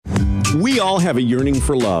We all have a yearning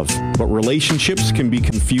for love, but relationships can be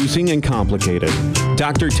confusing and complicated.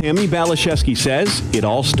 Dr. Tammi Balashevsky says it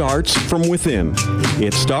all starts from within.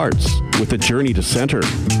 It starts with a journey to center.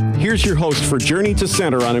 Here's your host for Journey to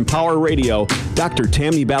Center on Empower Radio, Dr.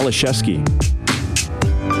 Tammi Balashevsky.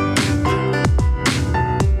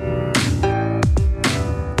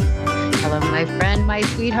 Hello, my friend, my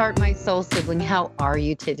sweetheart, my soul sibling. How are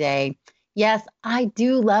you today? Yes, I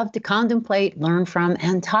do love to contemplate, learn from,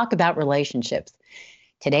 and talk about relationships.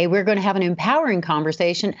 Today, we're going to have an empowering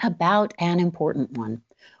conversation about an important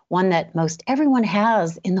one that most everyone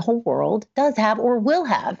has in the whole world, does have or will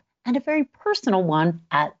have, and a very personal one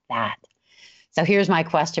at that. So here's my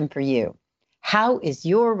question for you. How is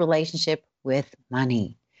your relationship with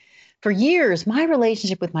money? For years, my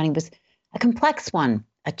relationship with money was a complex one,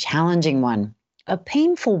 a challenging one, a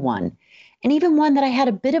painful one, and even one that I had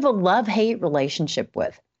a bit of a love-hate relationship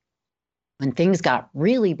with. When things got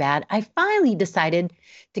really bad, I finally decided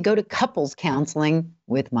to go to couples counseling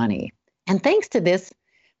with money. And thanks to this,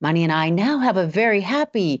 money and I now have a very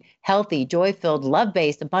happy, healthy, joy-filled,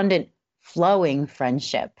 love-based, abundant, flowing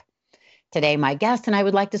friendship. Today, my guest and I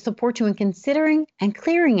would like to support you in considering and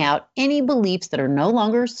clearing out any beliefs that are no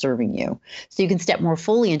longer serving you so you can step more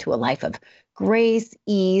fully into a life of grace,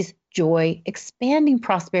 ease, joy, expanding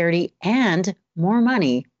prosperity, and more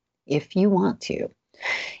money if you want to.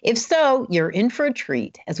 If so, you're in for a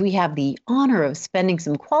treat as we have the honor of spending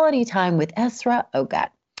some quality time with Ezra Ogut.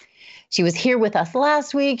 She was here with us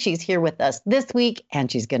last week, she's here with us this week, and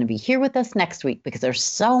she's going to be here with us next week because there's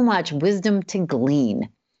so much wisdom to glean.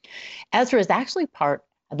 Ezra is actually part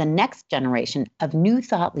of the next generation of new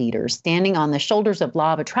thought leaders standing on the shoulders of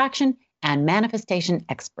law of attraction and manifestation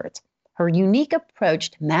experts. Her unique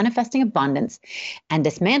approach to manifesting abundance and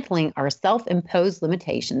dismantling our self-imposed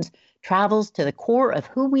limitations travels to the core of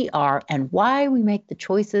who we are and why we make the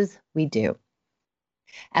choices we do.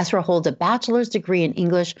 Esra holds a bachelor's degree in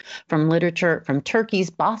English from literature from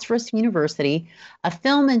Turkey's Bosphorus University, a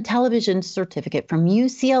film and television certificate from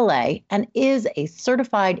UCLA, and is a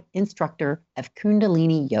certified instructor of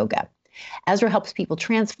Kundalini Yoga. Ezra helps people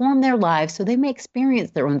transform their lives so they may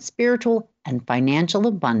experience their own spiritual and financial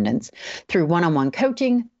abundance through one-on-one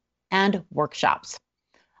coaching and workshops.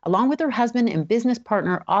 Along with her husband and business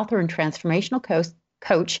partner, author and transformational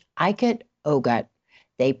coach, Tammi Ogut,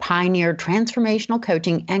 they pioneered transformational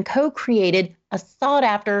coaching and co-created a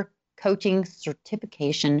sought-after coaching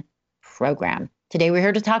certification program. Today, we're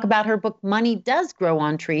here to talk about her book, Money Does Grow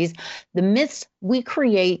on Trees, The Myths We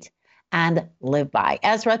Create and Live By.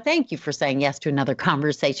 Ezra, thank you for saying yes to another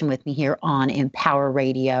conversation with me here on Empower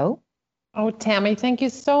Radio. Oh, Tammi, thank you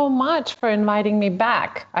so much for inviting me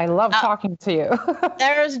back. I love talking to you.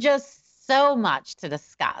 There's just so much to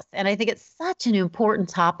discuss, and I think it's such an important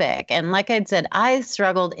topic. And like I said, I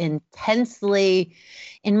struggled intensely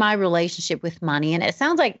in my relationship with money, and it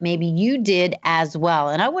sounds like maybe you did as well.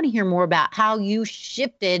 And I want to hear more about how you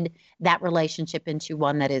shifted that relationship into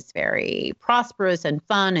one that is very prosperous and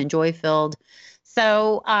fun and joy-filled.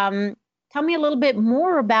 So tell me a little bit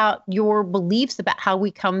more about your beliefs about how we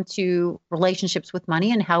come to relationships with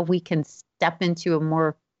money and how we can step into a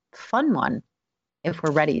more fun one if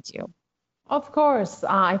we're ready to. Of course.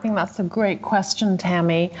 I think that's a great question,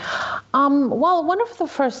 Tammi. Well, one of the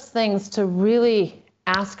first things to really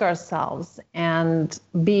ask ourselves and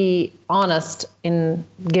be honest in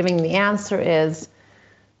giving the answer is,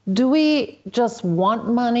 do we just want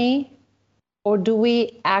money or do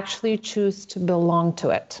we actually choose to belong to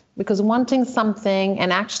it? Because wanting something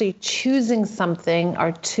and actually choosing something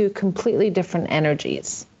are two completely different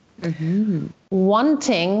energies. Mm-hmm.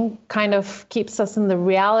 Wanting kind of keeps us in the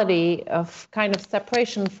reality of kind of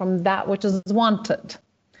separation from that which is wanted.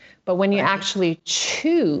 But when you actually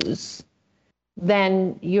choose,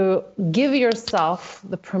 then you give yourself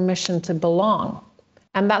the permission to belong.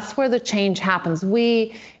 And that's where the change happens.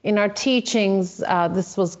 We, in our teachings,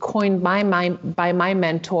 this was coined by my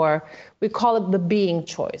mentor, we call it the being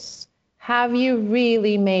choice. Have you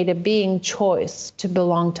really made a being choice to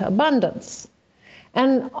belong to abundance?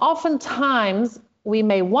 And oftentimes, we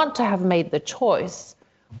may want to have made the choice,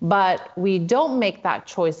 but we don't make that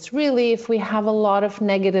choice really if we have a lot of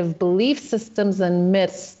negative belief systems and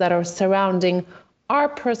myths that are surrounding our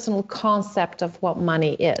personal concept of what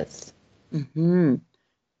money is. Mm-hmm.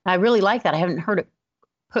 I really like that. I haven't heard it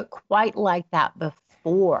put quite like that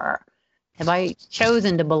before. Have I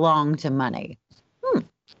chosen to belong to money?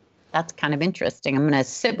 That's kind of interesting. I'm going to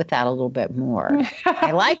sit with that a little bit more.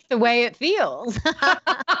 I like the way it feels.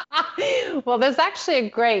 Well, there's actually a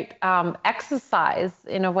great exercise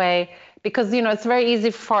in a way, because, it's very easy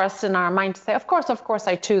for us in our mind to say, of course,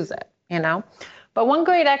 I choose it, But one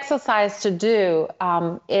great exercise to do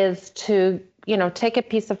is to, take a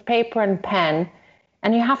piece of paper and pen,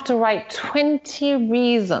 and you have to write 20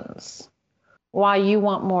 reasons why you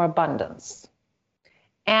want more abundance.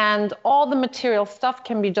 And all the material stuff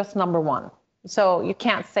can be just number one. So you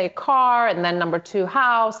can't say car, and then number 2,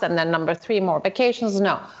 house, and then number 3, more vacations.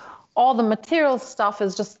 No, all the material stuff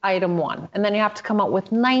is just item 1. And then you have to come up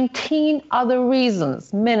with 19 other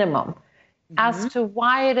reasons, minimum, as to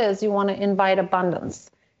why it is you want to invite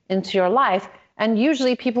abundance into your life. And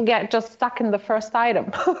usually people get just stuck in the first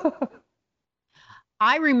item.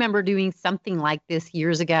 I remember doing something like this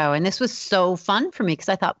years ago, and this was so fun for me because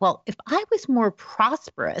I thought, well, if I was more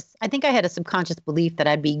prosperous, I think I had a subconscious belief that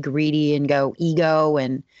I'd be greedy and go ego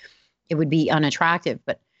and it would be unattractive.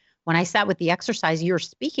 But when I sat with the exercise you're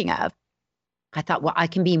speaking of, I thought, well, I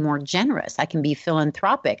can be more generous. I can be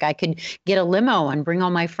philanthropic. I could get a limo and bring all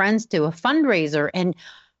my friends to a fundraiser. And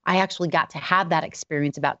I actually got to have that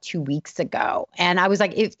experience about 2 weeks ago. And I was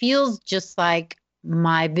like, it feels just like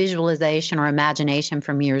my visualization or imagination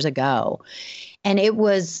from years ago. And it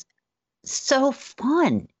was so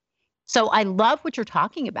fun. So I love what you're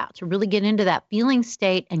talking about, to really get into that feeling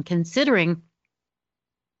state and considering,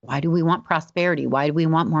 why do we want prosperity? Why do we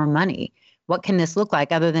want more money? What can this look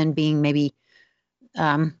like other than being maybe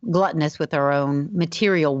gluttonous with our own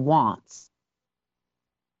material wants?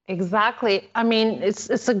 Exactly. I mean,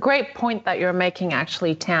 it's a great point that you're making,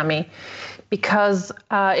 actually, Tammi, because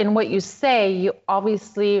in what you say, you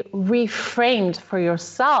obviously reframed for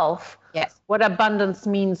yourself what abundance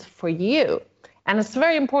means for you. And it's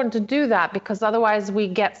very important to do that, because otherwise we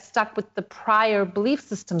get stuck with the prior belief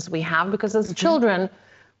systems we have, because as children,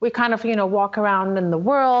 we kind of, walk around in the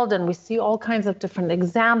world and we see all kinds of different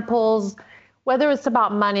examples, whether it's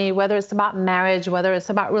about money, whether it's about marriage, whether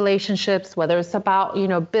it's about relationships, whether it's about,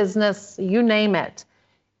 business, you name it.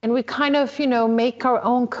 And we kind of, make our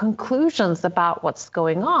own conclusions about what's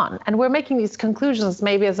going on. And we're making these conclusions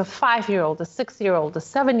maybe as a 5-year-old, a 6-year-old, a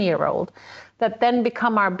 7-year-old, that then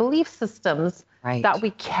become our belief systems that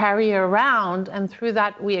we carry around. And through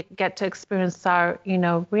that, we get to experience our,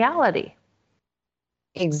 reality.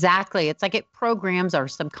 Exactly. It's like it programs our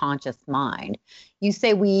subconscious mind. You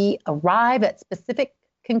say we arrive at specific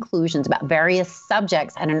conclusions about various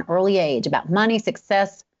subjects at an early age, about money,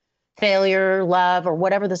 success, failure, love, or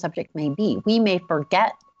whatever the subject may be. We may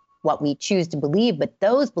forget what we choose to believe, but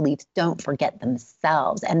those beliefs don't forget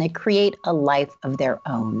themselves, and they create a life of their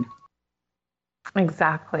own.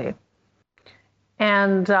 Exactly.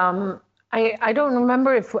 And I don't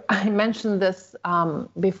remember if I mentioned this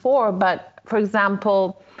before, but for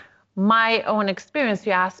example, my own experience,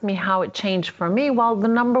 you asked me how it changed for me. Well, the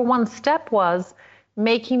number one step was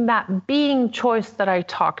making that being choice that I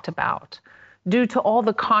talked about, due to all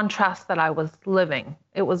the contrast that I was living.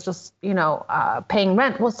 It was just, paying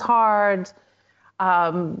rent was hard.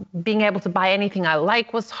 Being able to buy anything I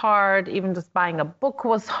like was hard. Even just buying a book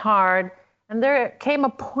was hard. And there came a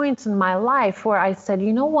point in my life where I said,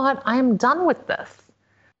 you know what? I am done with this.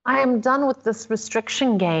 I am done with this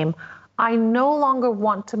restriction game. I no longer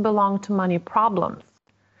want to belong to money problems.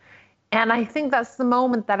 And I think that's the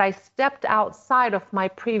moment that I stepped outside of my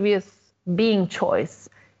previous being choice,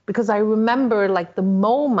 because I remember like the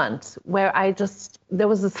moment where there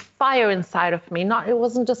was this fire inside of me. It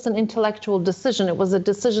wasn't just an intellectual decision. It was a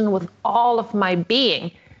decision with all of my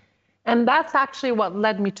being. And that's actually what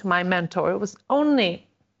led me to my mentor. It was only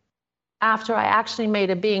after I actually made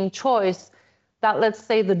a being choice that, let's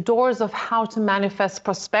say, the doors of how to manifest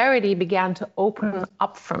prosperity began to open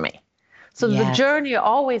up for me. So the journey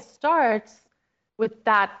always starts with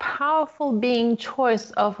that powerful being choice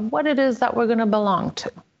of what it is that we're going to belong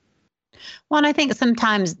to. Well, and I think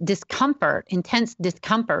sometimes discomfort, intense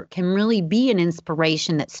discomfort, can really be an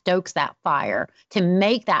inspiration that stokes that fire to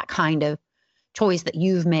make that kind of choice that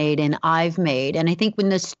you've made and I've made. And I think when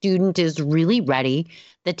the student is really ready,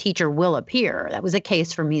 the teacher will appear. That was a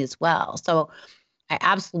case for me as well. So I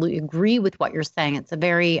absolutely agree with what you're saying. It's a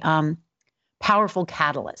very powerful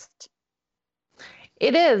catalyst.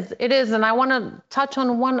 It is. And I want to touch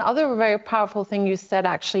on one other very powerful thing you said,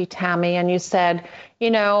 actually, Tammi. And you said,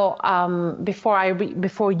 before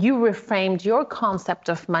you reframed your concept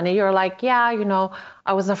of money, you're like, I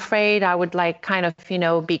was afraid I would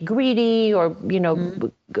be greedy or,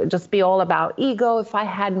 just be all about ego if I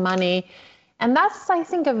had money. And that's, I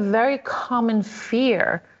think, a very common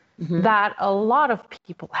fear that a lot of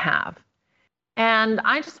people have. And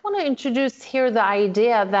I just want to introduce here the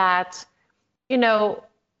idea that,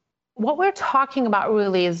 what we're talking about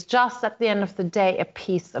really is just at the end of the day, a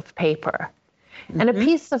piece of paper. And a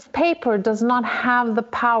piece of paper does not have the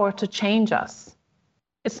power to change us.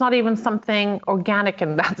 It's not even something organic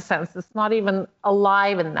in that sense. It's not even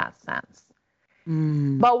alive in that sense.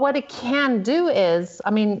 But what it can do is,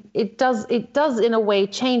 I mean, it does in a way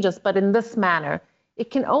change us, but in this manner,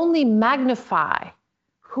 it can only magnify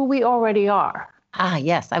who we already are. Ah,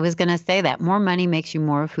 yes, I was going to say that. More money makes you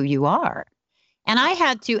more of who you are. And I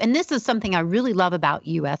had to, and this is something I really love about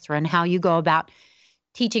you, Esra, and how you go about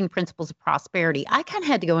teaching principles of prosperity. I kind of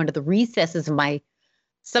had to go into the recesses of my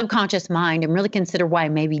subconscious mind and really consider why I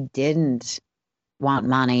maybe didn't want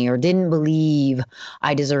money or didn't believe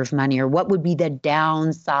I deserve money, or what would be the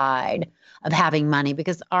downside of having money,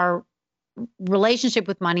 because our relationship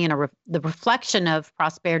with money and the reflection of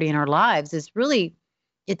prosperity in our lives is really,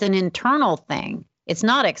 it's an internal thing. It's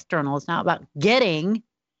not external. It's not about getting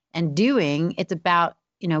and doing. It's about,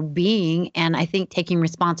 being, and I think taking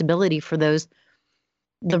responsibility for the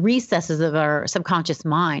recesses of our subconscious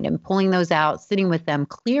mind and pulling those out, sitting with them,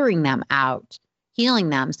 clearing them out,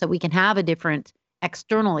 healing them so we can have a different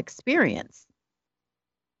external experience.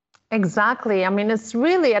 Exactly. I mean, it's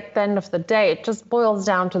really, at the end of the day, it just boils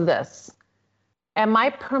down to this. Am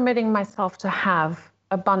I permitting myself to have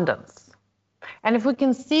abundance? And if we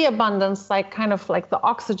can see abundance like kind of like the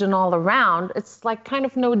oxygen all around, it's like kind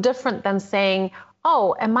of no different than saying,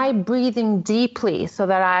 oh, am I breathing deeply so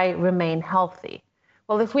that I remain healthy?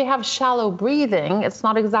 Well, if we have shallow breathing, it's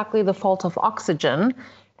not exactly the fault of oxygen.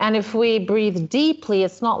 And if we breathe deeply,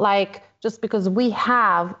 it's not like just because we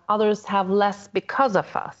have, others have less because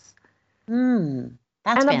of us.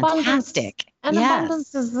 That's fantastic.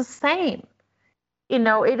 Abundance is the same.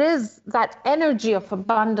 It is that energy of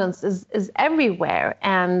abundance is everywhere.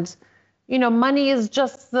 And, money is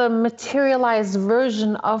just the materialized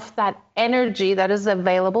version of that energy that is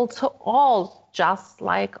available to all, just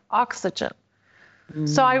like oxygen.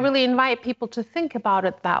 So I really invite people to think about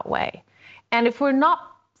it that way. And if we're not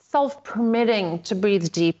self-permitting to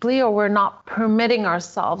breathe deeply, or we're not permitting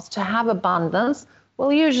ourselves to have abundance,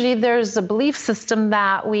 well, usually there's a belief system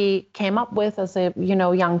that we came up with as a,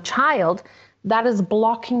 young child that is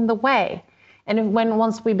blocking the way. And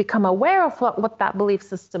once we become aware of what that belief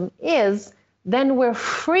system is, then we're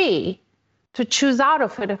free to choose out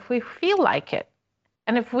of it if we feel like it.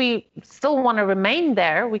 And if we still want to remain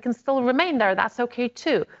there, we can still remain there. That's okay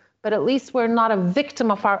too. But at least we're not a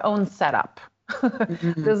victim of our own setup.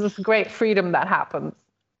 There's this great freedom that happens.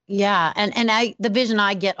 Yeah. And the vision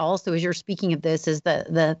I get also as you're speaking of this is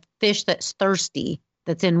the fish that's thirsty,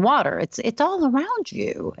 that's in water. It's all around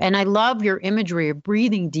you. And I love your imagery of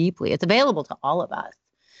breathing deeply. It's available to all of us.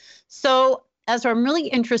 So Ezra, I'm really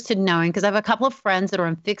interested in knowing, because I have a couple of friends that are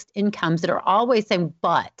on fixed incomes that are always saying,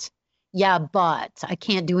 but I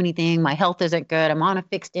can't do anything. My health isn't good. I'm on a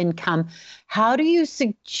fixed income. How do you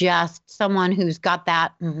suggest someone who's got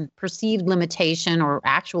that perceived limitation or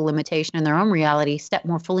actual limitation in their own reality step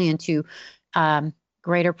more fully into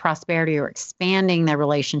greater prosperity or expanding their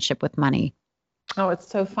relationship with money? Oh, it's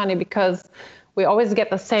so funny because we always get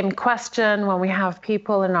the same question when we have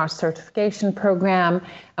people in our certification program.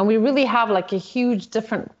 And we really have like a huge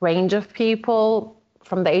different range of people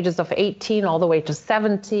from the ages of 18 all the way to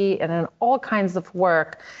 70 and in all kinds of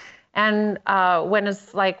work. And when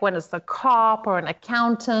it's a cop or an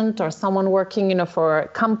accountant or someone working, for a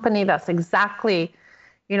company, that's exactly,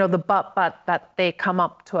 the but that they come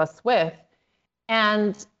up to us with.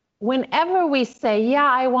 And whenever we say, yeah,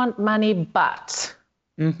 I want money, but,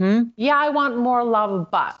 yeah, I want more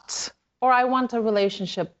love, but, or I want a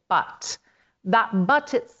relationship, but, that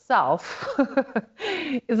but itself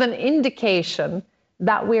is an indication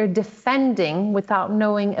that we're defending without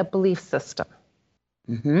knowing a belief system.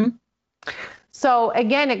 So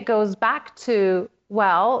again, it goes back to,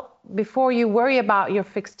 well, before you worry about your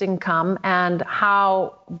fixed income and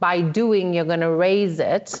how by doing you're going to raise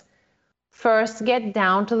it, first get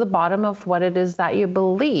down to the bottom of what it is that you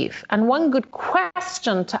believe. And one good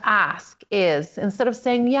question to ask is, instead of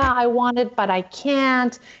saying, yeah, I want it, but I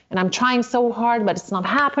can't, and I'm trying so hard, but it's not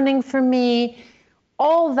happening for me,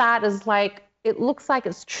 all that is like, it looks like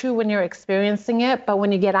it's true when you're experiencing it, but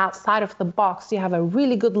when you get outside of the box, you have a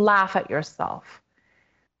really good laugh at yourself.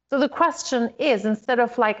 So the question is, instead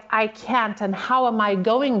of like, I can't and how am I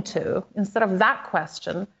going to, instead of that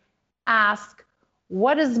question, ask,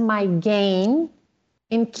 what is my gain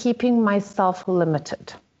in keeping myself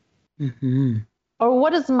limited? Or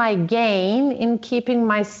what is my gain in keeping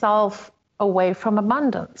myself away from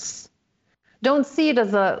abundance? Don't see it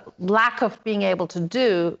as a lack of being able to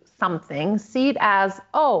do something. See it as,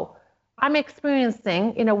 oh, I'm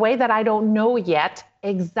experiencing in a way that I don't know yet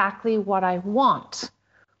exactly what I want.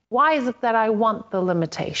 Why is it that I want the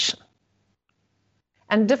limitation?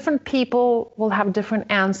 And different people will have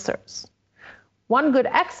different answers. One good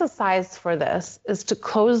exercise for this is to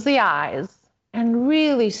close the eyes and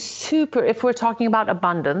really if we're talking about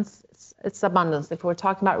abundance, it's abundance. If we're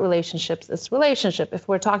talking about relationships, it's relationship. If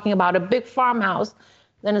we're talking about a big farmhouse,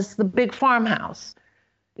 then it's the big farmhouse.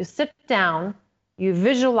 You sit down, you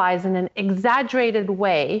visualize in an exaggerated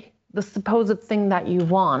way the supposed thing that you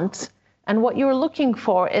want. And what you're looking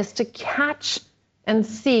for is to catch and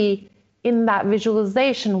see in that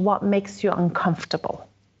visualization what makes you uncomfortable.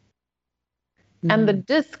 And the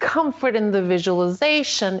discomfort in the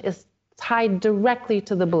visualization is tied directly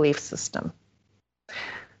to the belief system.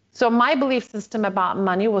 So my belief system about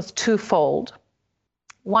money was twofold.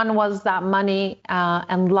 One was that money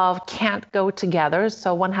and love can't go together,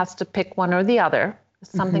 so one has to pick one or the other.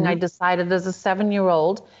 Something I decided as a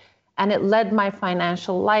 7-year-old, and it led my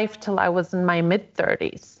financial life till I was in my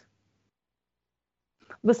mid-30s.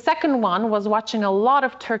 The second one was watching a lot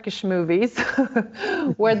of Turkish movies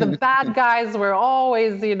where the bad guys were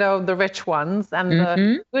always, the rich ones, and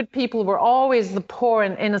the good people were always the poor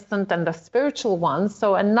and innocent and the spiritual ones.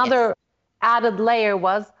 So another added layer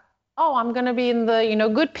was, oh, I'm going to be in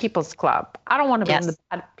the, good people's club. I don't want to be in the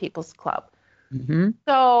bad people's club.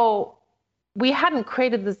 So we hadn't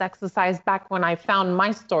created this exercise back when I found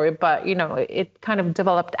my story, but, it kind of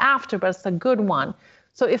developed after, but it's a good one.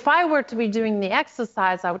 So if I were to be doing the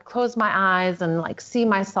exercise, I would close my eyes and see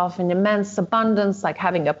myself in immense abundance, like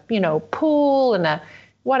having a, pool and a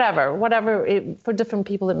whatever, for different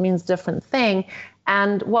people, it means different thing.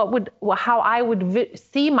 And how I would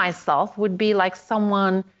see myself would be like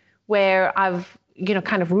someone where I've,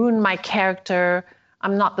 kind of ruined my character.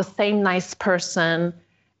 I'm not the same nice person.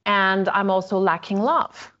 And I'm also lacking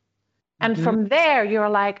love. And from there, you're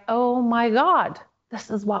like, oh my God, this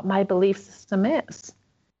is what my belief system is.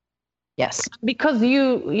 Yes. Because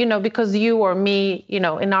you or me,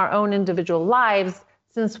 in our own individual lives,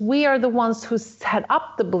 since we are the ones who set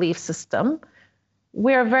up the belief system,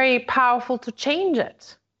 we're very powerful to change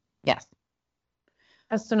it. Yes.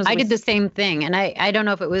 As soon as I did the same thing. And I don't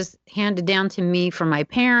know if it was handed down to me from my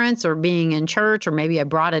parents or being in church, or maybe I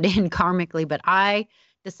brought it in karmically, but I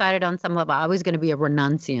decided on some level I was going to be a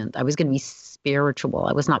renunciant. I was going to be spiritual.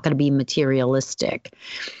 I was not going to be materialistic.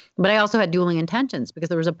 But I also had dueling intentions because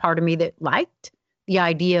there was a part of me that liked the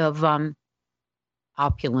idea of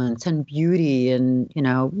opulence and beauty and,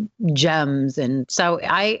 gems. And so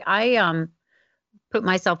I put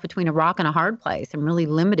myself between a rock and a hard place and really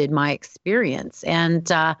limited my experience. And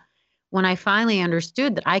when I finally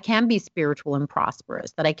understood that I can be spiritual and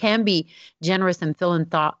prosperous, that I can be generous and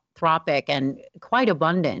philanthropic and quite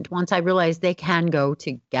abundant, once I realized they can go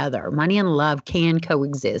together. Money and love can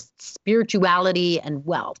coexist. Spirituality and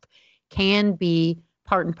wealth can be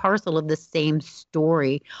part and parcel of the same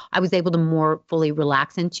story. I was able to more fully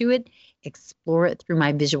relax into it, explore it through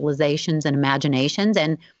my visualizations and imaginations.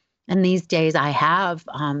 And these days I have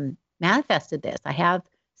manifested this. I have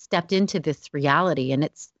stepped into this reality, and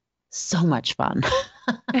it's so much fun.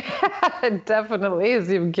 It definitely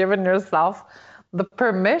is. You've given yourself the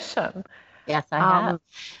permission. Yes, I have.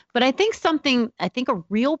 But I think a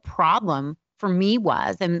real problem for me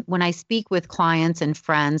was, and when I speak with clients and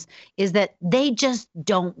friends, is that they just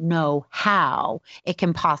don't know how it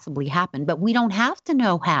can possibly happen. But we don't have to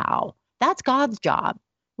know how. That's God's job.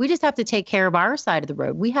 We just have to take care of our side of the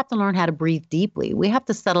road. We have to learn how to breathe deeply. We have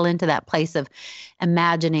to settle into that place of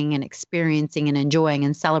imagining and experiencing and enjoying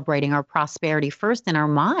and celebrating our prosperity first in our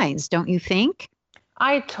minds, don't you think?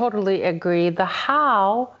 I totally agree. The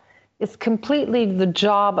how is completely the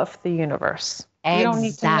job of the universe. Exactly. You don't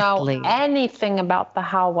need to know anything about the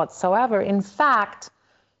how whatsoever. In fact,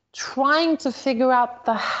 trying to figure out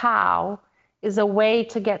the how is a way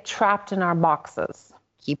to get trapped in our boxes.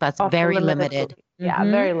 Keep us very limited. Yeah,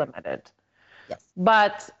 very limited. Yes.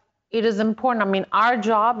 But it is important. I mean, our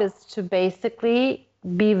job is to basically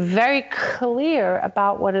be very clear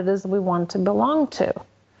about what it is we want to belong to,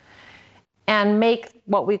 and make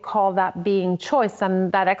what we call that being choice.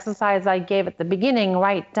 And that exercise I gave at the beginning,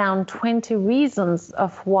 write down 20 reasons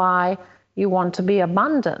of why you want to be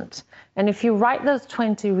abundant. And if you write those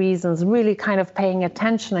 20 reasons, really kind of paying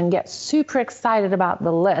attention and get super excited about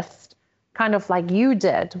the list, kind of like you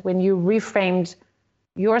did when you reframed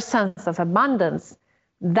your sense of abundance,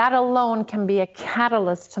 that alone can be a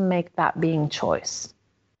catalyst to make that being choice.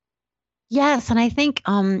 Yes. And I think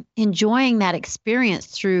enjoying that experience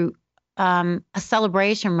through a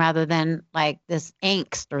celebration rather than like this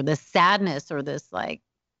angst or this sadness or this like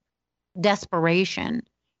desperation,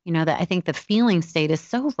 that I think the feeling state is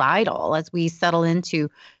so vital as we settle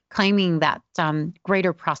into claiming that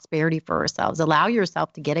greater prosperity for ourselves. Allow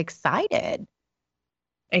yourself to get excited.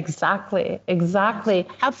 Exactly.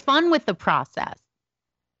 Have fun with the process.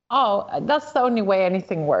 Oh, that's the only way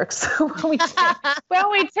anything works. when we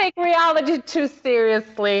take reality too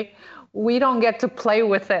seriously, we don't get to play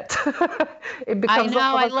with it. It becomes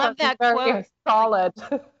I love that very quote. solid.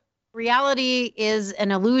 Reality is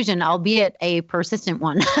an illusion, albeit a persistent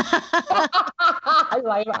one. I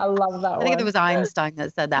love that one. I think it was Einstein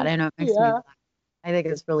that said that. I know it makes me laugh. I think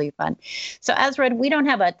it's really fun. So Ezra, we don't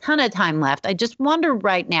have a ton of time left. I just wonder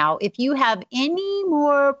right now if you have any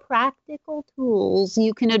more practical tools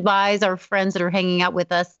you can advise our friends that are hanging out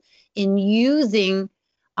with us in using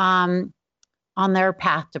on their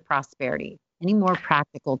path to prosperity. Any more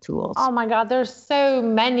practical tools? Oh my God, there's so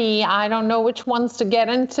many. I don't know which ones to get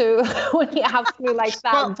into when you ask me like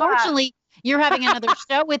that. Well, fortunately, you're having another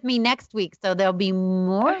show with me next week, so there'll be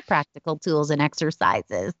more practical tools and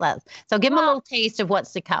exercises. So give them a little taste of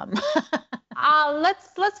what's to come.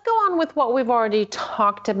 Let's go on with what we've already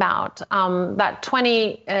talked about. That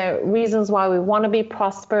 20 reasons why we want to be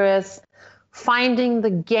prosperous, finding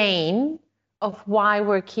the gain of why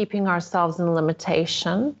we're keeping ourselves in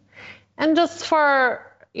limitation. And just for,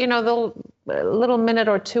 the little minute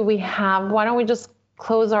or two we have, why don't we just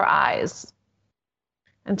close our eyes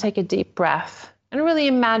and take a deep breath and really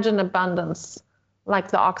imagine abundance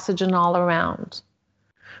like the oxygen all around.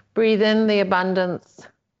 Breathe in the abundance,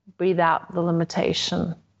 breathe out the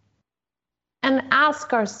limitation. And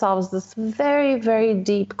ask ourselves this very, very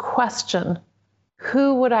deep question.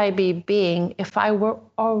 Who would I be being if I were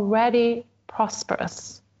already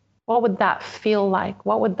prosperous? What would that feel like?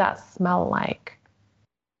 What would that smell like?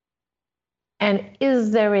 And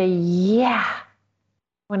is there a yeah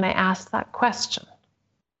when I ask that question?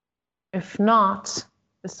 If not,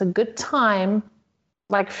 it's a good time,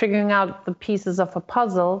 like figuring out the pieces of a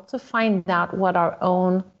puzzle, to find out what our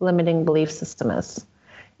own limiting belief system is.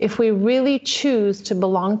 If we really choose to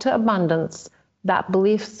belong to abundance, that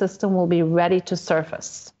belief system will be ready to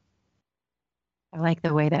surface. I like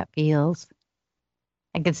the way that feels.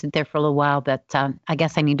 I could sit there for a little while, but I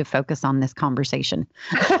guess I need to focus on this conversation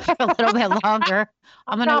for a little bit longer.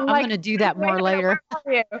 I'm gonna do that more later.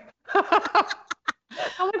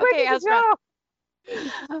 Okay, Ezra.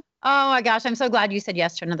 Oh my gosh, I'm so glad you said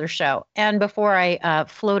yes to another show. And before I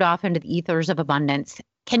float off into the ethers of abundance,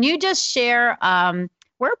 can you just share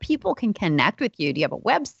where people can connect with you? Do you have a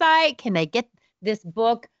website? Can they get this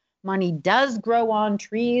book, Money Does Grow on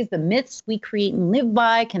Trees, The Myths We Create and Live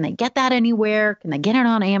By? Can they get that anywhere? Can they get it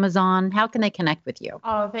on Amazon? How can they connect with you?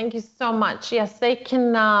 Oh, thank you so much. Yes, they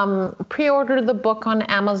can pre-order the book on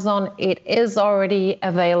Amazon. It is already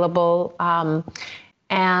available.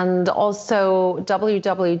 And also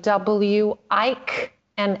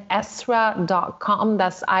www.ikeandesra.com.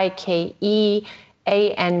 That's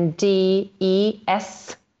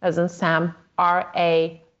IKEANDES, as in Sam,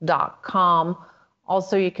 RA.com.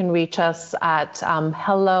 Also, you can reach us at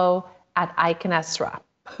hello@ikeandesra.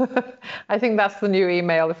 I think that's the new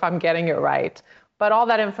email, if I'm getting it right. But all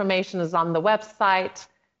that information is on the website.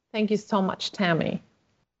 Thank you so much, Tammi.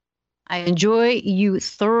 I enjoy you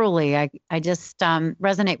thoroughly. I just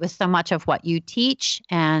resonate with so much of what you teach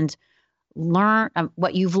and learn,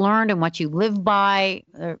 what you've learned and what you live by.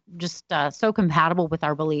 They're just so compatible with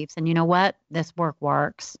our beliefs. And you know what? This work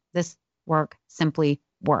works. This work simply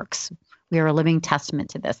works. We are a living testament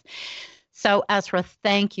to this. So Esra,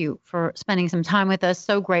 thank you for spending some time with us.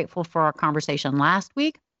 So grateful for our conversation last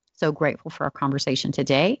week. So grateful for our conversation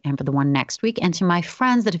today and for the one next week. And to my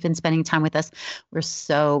friends that have been spending time with us, we're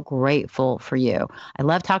so grateful for you. I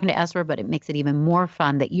love talking to Esra, but it makes it even more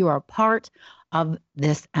fun that you are part of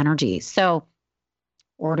this energy. So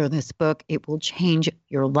order this book. It will change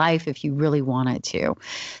your life if you really want it to.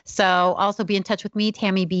 So also be in touch with me,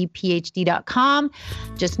 TammiBPhD.com.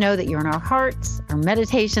 Just know that you're in our hearts, our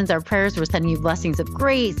meditations, our prayers. We're sending you blessings of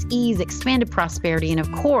grace, ease, expanded prosperity, and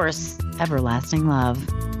of course, everlasting love.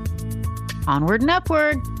 Onward and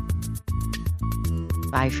upward.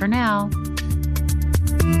 Bye for now.